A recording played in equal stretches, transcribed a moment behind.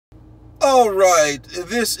All right,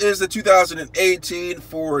 this is the 2018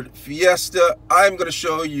 Ford Fiesta. I'm going to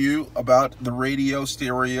show you about the radio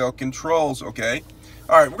stereo controls, okay?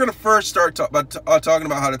 All right, we're going to first start talking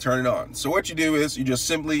about how to turn it on. So what you do is you just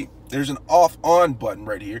simply, there's an off-on button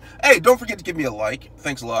right here. Hey, don't forget to give me a like.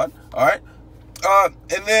 Thanks a lot. All right,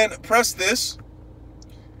 and then press this.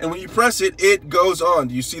 And when you press it, it goes on.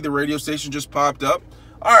 Do you see the radio station just popped up?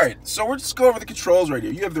 All right, so we're just go over the controls right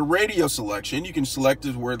here. You have the radio selection. You can select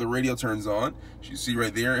it where the radio turns on. As you see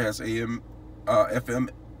right there, it has AM, FM,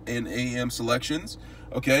 and AM selections.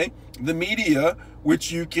 Okay, the media,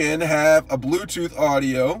 which you can have a Bluetooth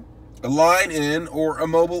audio, a line in, or a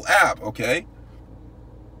mobile app. Okay,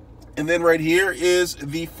 and then right here is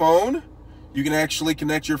the phone. You can actually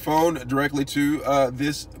connect your phone directly to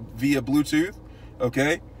this via Bluetooth.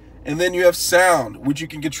 Okay. And then you have sound, which you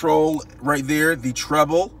can control right there, the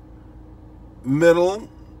treble, middle,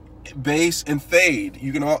 bass, and fade.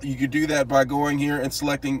 You can do that by going here and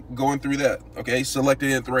going through that. Okay,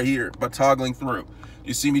 selecting it right here by toggling through.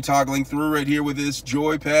 You see me toggling through right here with this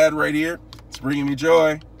joy pad right here. It's bringing me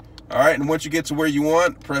joy. All right, and once you get to where you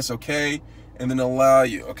want, press OK, and then allow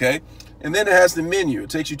you. Okay, and then it has the menu.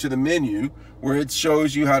 It takes you to the menu where it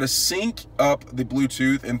shows you how to sync up the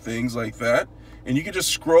Bluetooth and things like that. And you can just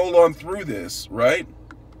scroll on through this, right?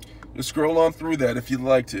 Just scroll on through that if you'd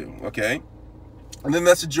like to, okay? And then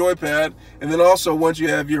that's a joypad. And then also, once you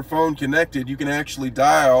have your phone connected, you can actually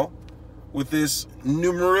dial with this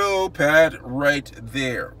numero pad right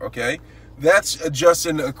there, okay? That's just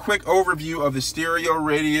a quick overview of the stereo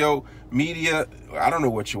radio media, I don't know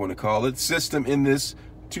what you want to call it, system in this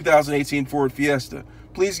 2018 Ford Fiesta.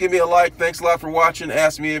 Please give me a like. Thanks a lot for watching.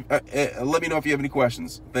 Let me know if you have any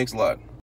questions. Thanks a lot.